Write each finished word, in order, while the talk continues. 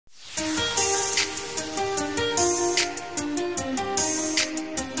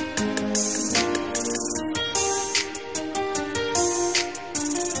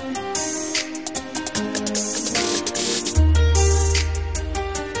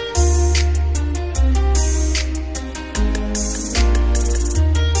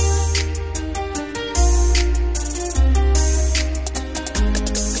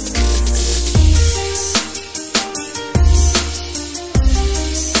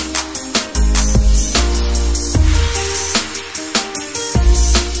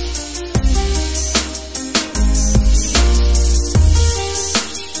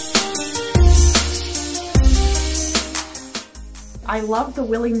I love the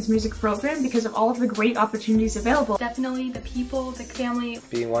Williams music program because of all of the great opportunities available. Definitely the people, the family.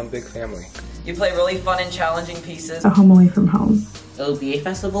 Being one big family. You play really fun and challenging pieces. A home away from home. OBA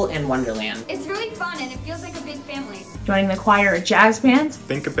Festival and Wonderland. It's really fun and it feels like a big family. Joining the choir or jazz band.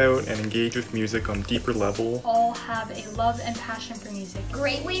 Think about and engage with music on a deeper level. All have a love and passion for music.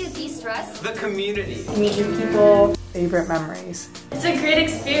 Great way to de-stress. The community. Meet new people. Favorite memories. It's a great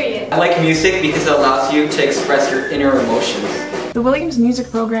experience. I like music because it allows you to express your inner emotions. The Williams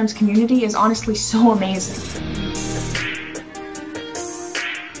Music Program's community is honestly so amazing.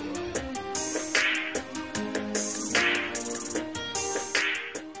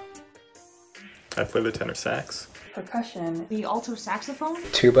 I play the tenor sax. Percussion. The alto saxophone.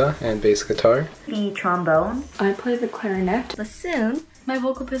 Tuba and bass guitar. The trombone. I play the clarinet. Bassoon. My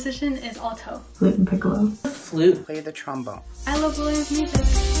vocal position is alto. Flute and piccolo. Flute. Play the trombone. I love Williams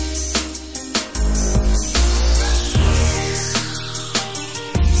music.